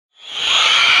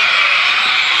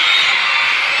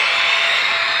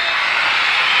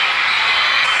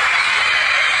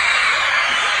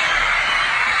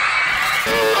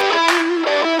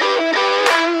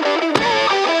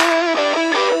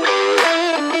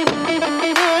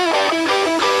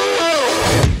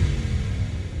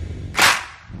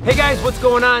guys, what's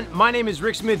going on? My name is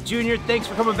Rick Smith Jr. Thanks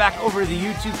for coming back over to the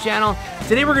YouTube channel.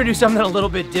 Today we're gonna do something a little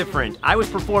bit different. I was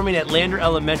performing at Lander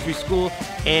Elementary School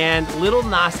and Lil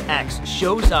Nas X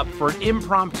shows up for an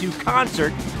impromptu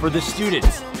concert for the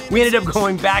students. We ended up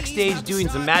going backstage, doing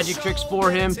some magic tricks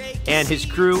for him and his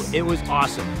crew. It was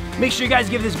awesome. Make sure you guys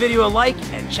give this video a like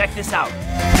and check this out.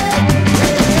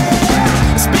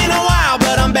 It's been a while,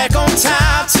 but I'm back on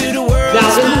top to the world. Now,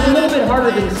 this is a little bit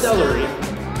harder than celery,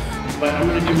 but I'm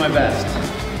gonna do my best.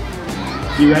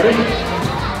 You ready?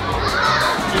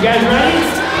 You guys ready?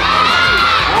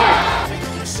 All right.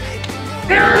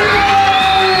 There it is!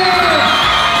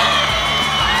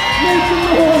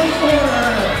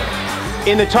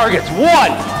 In the targets. 1,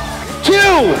 2.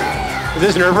 Is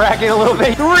this nerve-wracking a little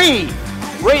bit? 3.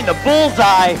 Right in the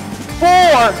bullseye. 4.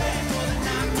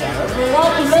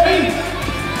 Everyone ready?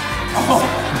 Oh,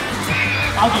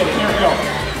 I'll get it. Here we go.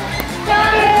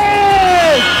 Got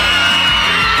it!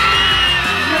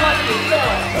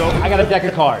 So I got a deck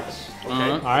of cards. Okay.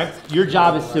 All right. Your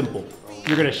job is simple.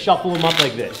 You're gonna shuffle them up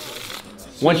like this.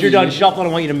 Once you're done shuffling, I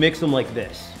want you to mix them like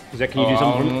this. Can you do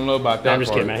something for me? I don't know about that. No, I'm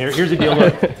just kidding, man. Here's the deal.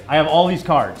 Look, I have all these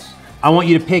cards. I want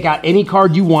you to pick out any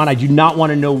card you want. I do not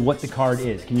want to know what the card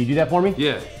is. Can you do that for me?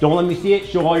 Yeah. Don't let me see it.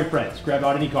 Show all your friends. Grab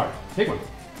out any card. Pick one.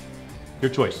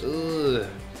 Your choice. Ugh.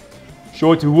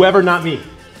 Show it to whoever, not me.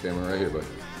 Camera right here, buddy.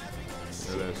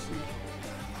 Let's see.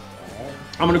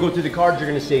 I'm gonna go through the cards. You're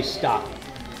gonna say stop.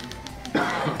 A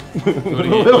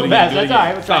little little fast. That's all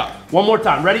right. Stop. One more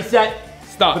time. Ready, set,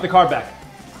 stop. Put the card back.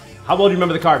 How well do you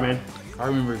remember the card, man? I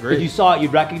remember great. If you saw it,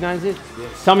 you'd recognize it?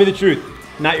 Yes. Tell me the truth.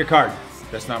 Not your card.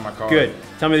 That's not my card. Good.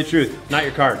 Tell me the truth. Not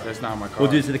your card. That's not my card. We'll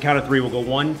do this at the count of 3. We'll go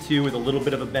 1, 2 with a little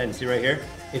bit of a bend. See right here?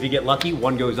 If you get lucky,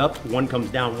 1 goes up, 1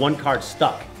 comes down. 1 card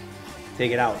stuck.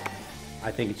 Take it out.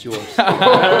 I think it's yours.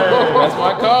 That's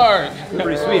my card.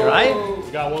 Pretty sweet, right?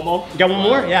 You got one more? You got one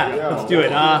more? Yeah. Let's do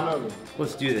it.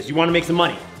 Let's do this. You want to make some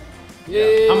money?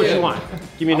 Yeah. How much you want?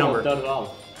 Give me a number. $100.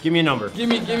 Give me a number. Give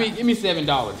me $7.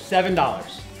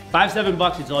 $7. 5,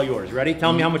 $7, it's all yours. Ready?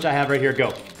 Tell me how much I have right here.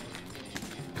 Go.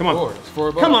 Come on. It's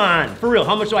 $4. Come on. For real.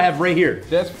 How much do I have right here?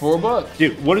 That's $4.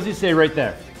 Dude, what does it say right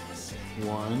there?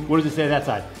 1. What does it say that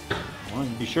side?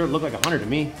 1. You sure it looked like 100 to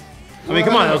me? I mean,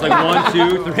 come on. That was like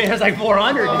 1, 2, 3. That's like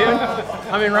 400, dude.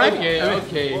 I mean, right? Okay, I mean,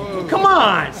 okay. Come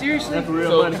on. Seriously? That's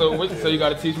real money. So you got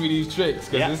to teach me these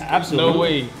tricks. Yeah, there's absolutely. No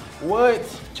way.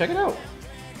 What? Check it out.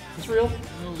 It's real.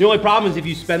 The only problem is if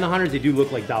you spend the hundreds, they do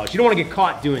look like dollars. You don't want to get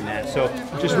caught doing that, so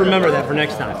just remember that for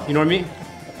next time. You know what I mean?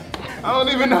 I don't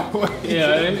even know.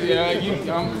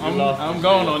 I'm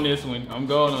going on this one. I'm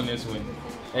going on this one.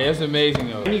 Hey, that's amazing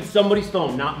though. I need somebody's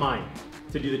phone, not mine,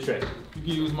 to do the trick. You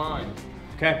can use mine.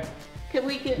 Okay? Can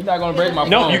we get? You're not gonna break my phone.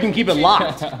 No, you can keep it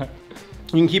locked. You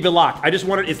can keep it locked. I just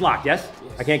want it, it's locked, yes?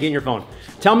 I can't get in your phone.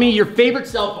 Tell me your favorite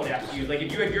cell phone app to use. Like if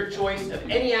you had your choice of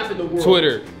any app in the world.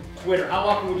 Twitter. Twitter. How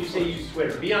often would you say you use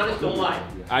Twitter? Be honest, don't lie.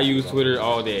 I use Twitter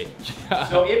all day.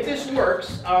 So if this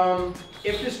works,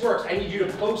 I need you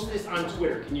to post this on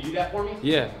Twitter. Can you do that for me?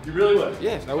 Yeah. You really would?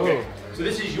 Yes, I will. Okay. So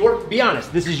this is your, be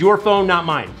honest, this is your phone, not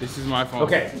mine. This is my phone.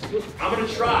 Okay. I'm gonna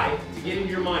try to get into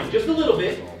your mind just a little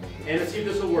bit, and let's see if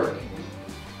this will work.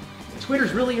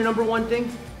 Twitter's really your #1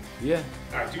 thing? Yeah.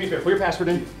 All right, do me a favor. Put your password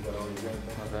in.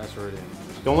 My password in.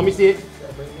 Don't let me see it.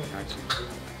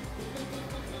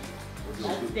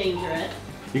 That's dangerous.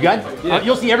 You good? Yeah.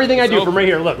 You'll see everything I do from right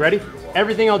here. Look, ready?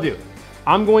 Everything I'll do.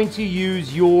 I'm going to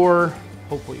use your,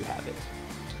 hopefully you have it.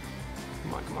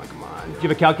 Come on, come on, come on. Do you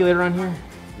have a calculator on here?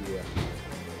 Yeah.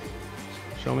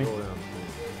 Show me.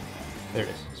 There it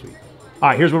is, sweet. All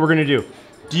right, here's what we're gonna do.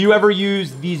 Do you ever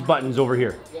use these buttons over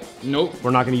here? Nope. We're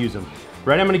not gonna use them.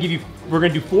 Ready? I'm gonna give you, we're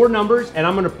gonna do 4 numbers and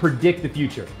I'm gonna predict the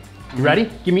future. You ready?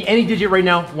 Give me any digit right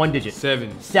now, 1 digit.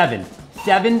 7. 7.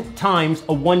 7 times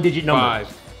a 1-digit number.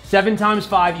 5. 7 times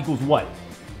 5 equals what?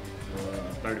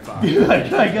 35.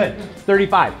 Good.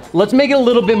 35. Let's make it a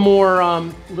little bit more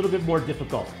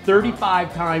difficult.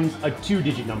 35 times a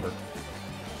 2-digit number.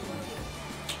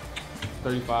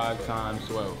 35 times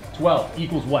 12. 12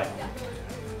 equals what?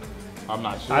 I'm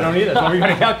not sure. I don't either. So we're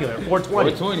gonna calculate.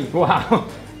 420. 420. Wow.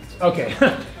 Okay.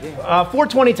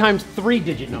 420 times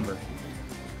 3-digit number.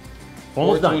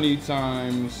 Almost 420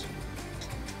 times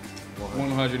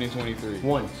 123.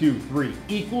 1, 2, 3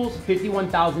 equals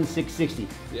 51,660.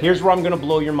 Yeah. Here's where I'm gonna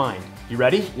blow your mind. You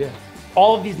ready? Yeah.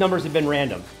 All of these numbers have been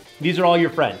random. These are all your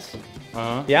friends.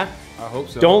 Uh-huh. Yeah? I hope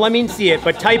so. Don't let me see it,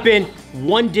 but type in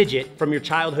 1 digit from your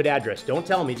childhood address. Don't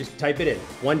tell me, just type it in.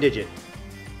 1 digit.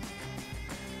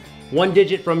 1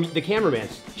 digit from the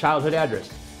cameraman's childhood address.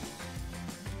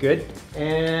 Good.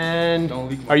 And Don't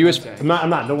leak my are you contact. I'm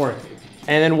not, don't worry.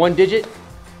 And then 1 digit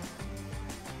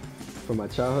From my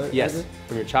childhood? Yes, address?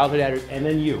 from your childhood address, and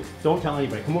then you. Don't tell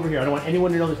anybody. Come over here. I don't want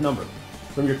anyone to know this number.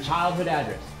 From your childhood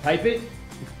address. Type it,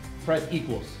 press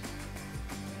equals.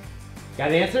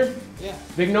 Got an answer? Yeah.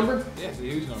 Big number? Yeah, it's a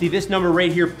huge number. See, this number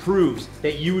right here proves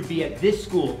that you would be at this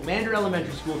school, Lander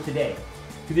Elementary School, today.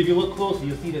 Because if you look closely,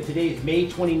 you'll see that today is May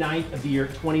 29th of the year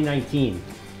 2019.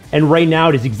 And right now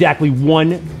it is exactly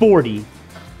 1:40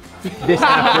 this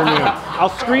afternoon.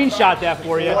 I'll screenshot that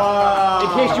for you in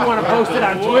case you want to post it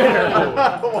on Twitter.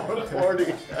 140.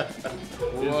 It's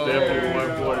definitely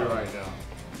 140 right now.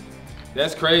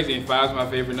 That's crazy, and 5's my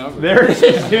favorite number. There it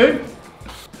is, dude.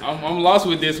 I'm lost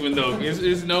with this one though.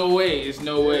 It's no way. It's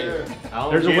no way.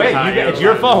 There's a way. It's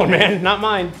your phone, man, not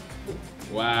mine.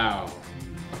 Wow.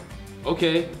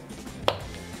 Okay.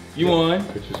 You won.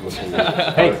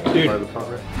 Hey, dude.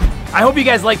 I hope you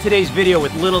guys liked today's video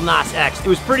with Lil Nas X. It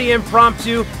was pretty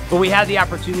impromptu, but we had the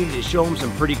opportunity to show him some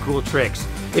pretty cool tricks.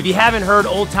 If you haven't heard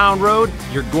Old Town Road,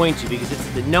 you're going to, because it's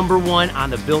the #1 on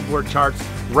the Billboard charts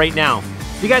right now.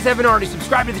 If you guys haven't already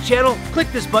subscribed to the channel,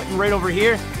 click this button right over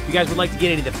here. If you guys would like to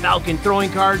get any of the Falcon throwing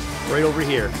cards, right over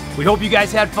here. We hope you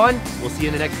guys had fun. We'll see you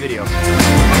in the next video.